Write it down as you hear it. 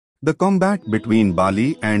The combat between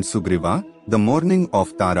Bali and Sugriva, the mourning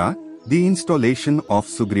of Tara, the installation of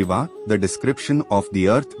Sugriva, the description of the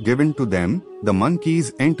earth given to them, the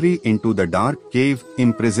monkey's entry into the dark cave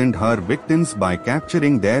imprisoned her victims by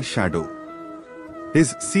capturing their shadow.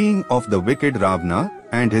 His seeing of the wicked Ravana,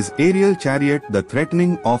 and his aerial chariot, the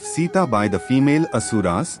threatening of Sita by the female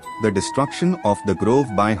Asuras, the destruction of the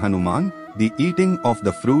grove by Hanuman, the eating of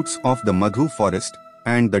the fruits of the Madhu forest,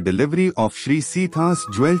 and the delivery of Sri Sita's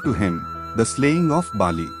jewel to him, the slaying of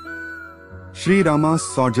Bali. Sri Rama's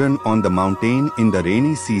sojourn on the mountain in the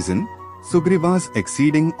rainy season, Sugriva's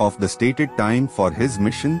exceeding of the stated time for his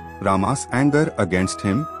mission, Rama's anger against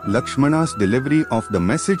him, Lakshmana's delivery of the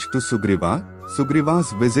message to Sugriva,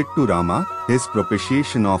 Sugriva's visit to Rama, his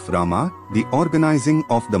propitiation of Rama, the organizing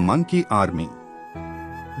of the monkey army,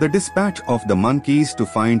 the dispatch of the monkeys to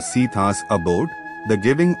find Sita's abode, the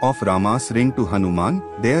giving of Rama's ring to Hanuman,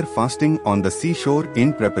 their fasting on the seashore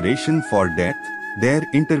in preparation for death, their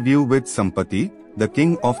interview with Sampati, the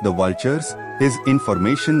king of the vultures, his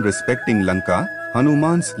information respecting Lanka,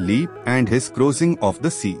 Hanuman's leap and his crossing of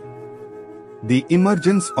the sea, the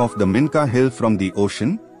emergence of the Minka hill from the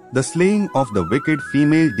ocean, the slaying of the wicked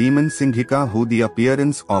female demon Singhika who the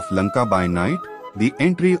appearance of Lanka by night, the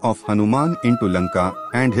entry of Hanuman into Lanka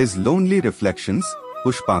and his lonely reflections,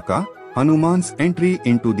 Pushpaka, Hanuman's entry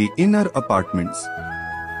into the inner apartments,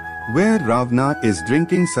 where Ravana is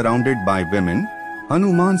drinking surrounded by women,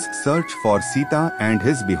 Hanuman's search for Sita and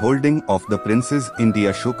his beholding of the princes in the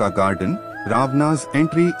Ashoka garden, Ravana's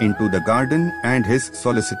entry into the garden and his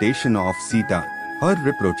solicitation of Sita, her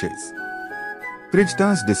reproaches,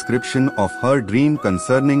 Trijta's description of her dream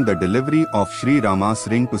concerning the delivery of Sri Rama's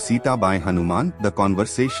ring to Sita by Hanuman, the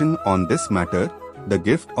conversation on this matter, the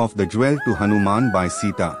gift of the jewel to Hanuman by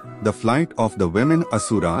Sita, the flight of the women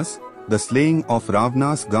Asuras, the slaying of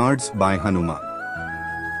Ravana's guards by Hanuman,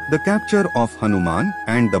 the capture of Hanuman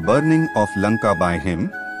and the burning of Lanka by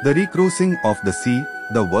him, the recrossing of the sea,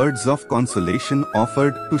 the words of consolation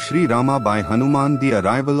offered to Sri Rama by Hanuman, the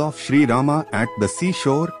arrival of Sri Rama at the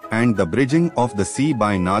seashore and the bridging of the sea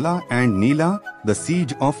by Nala and Neela, the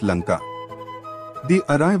siege of Lanka, the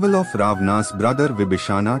arrival of Ravana's brother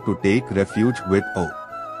Vibhishana to take refuge with O.